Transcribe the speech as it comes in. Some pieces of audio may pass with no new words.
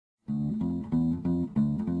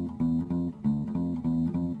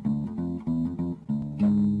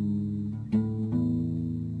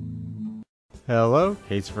Hello,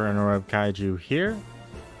 Case for interwebkaiju here.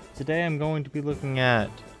 Today I'm going to be looking at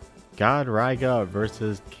God Reiga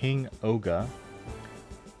vs. King Ohga,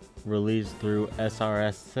 released through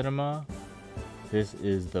SRS Cinema. This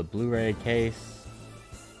is the Blu-ray case.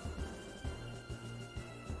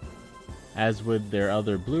 As with their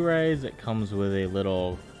other Blu-rays, it comes with a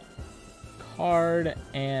little card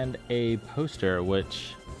and a poster,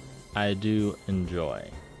 which I do enjoy.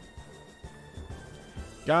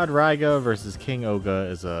 God Reiga vs. King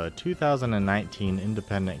Ohga is a 2019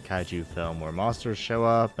 independent kaiju film where monsters show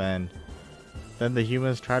up and then the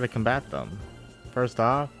humans try to combat them. First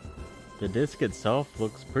off, the disc itself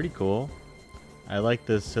looks pretty cool. I like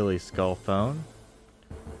this silly skull phone.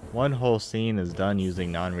 One whole scene is done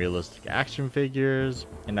using non-realistic action figures,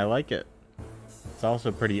 and I like it. It's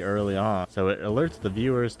also pretty early on, so it alerts the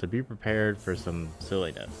viewers to be prepared for some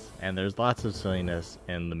silliness, and there's lots of silliness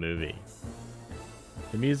in the movie.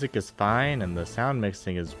 The music is fine and the sound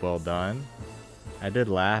mixing is well done. I did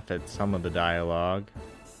laugh at some of the dialogue.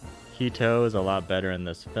 Hito is a lot better in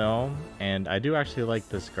this film, and I do actually like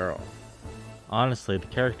this girl. Honestly, the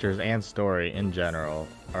characters and story in general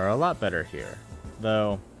are a lot better here,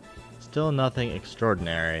 though still nothing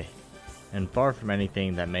extraordinary, and far from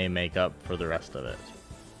anything that may make up for the rest of it.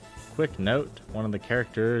 Quick note, one of the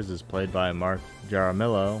characters is played by Mark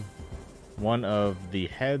Jaramillo, one of the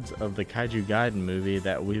heads of the Kaiju Gaiden movie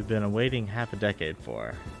that we've been awaiting half a decade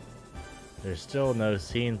for. There's still no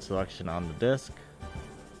scene selection on the disc.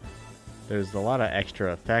 There's a lot of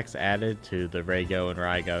extra effects added to the Reigo and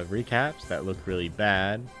Raiga recaps that look really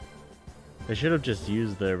bad. They should have just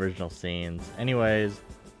used the original scenes. Anyways,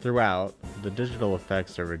 throughout, the digital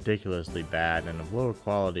effects are ridiculously bad and of lower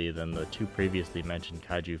quality than the two previously mentioned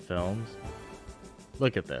kaiju films.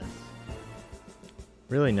 Look at this.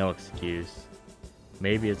 Really no excuse.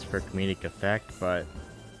 Maybe it's for comedic effect, but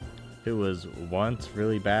if it was once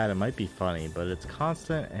really bad, it might be funny, but it's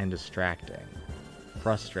constant and distracting.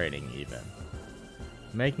 Frustrating even.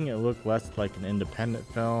 Making it look less like an independent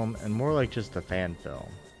film and more like just a fan film.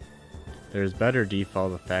 There's better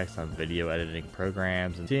default effects on video editing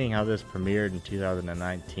programs, and seeing how this premiered in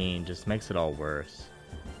 2019 just makes it all worse.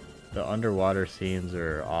 The underwater scenes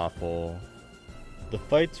are awful. The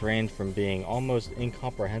fights range from being almost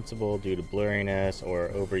incomprehensible due to blurriness or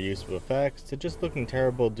overuse of effects to just looking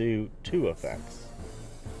terrible due to effects.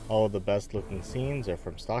 All of the best looking scenes are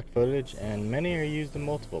from stock footage, and many are used in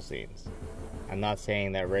multiple scenes. I'm not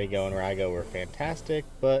saying that Reigo and Reiga were fantastic,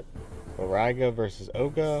 but for Reiga vs.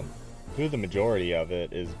 Ohga, through the majority of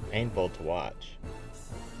it, is painful to watch.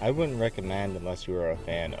 I wouldn't recommend unless you are a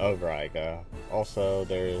fan of Reiga. Also,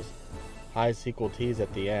 there's high sequel tease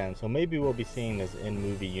at the end, so maybe we'll be seeing this in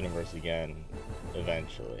movie universe again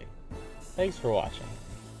eventually. Thanks for watching.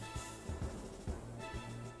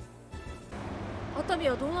 熱海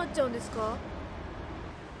はどうなっちゃうんですか？わか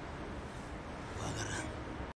らん。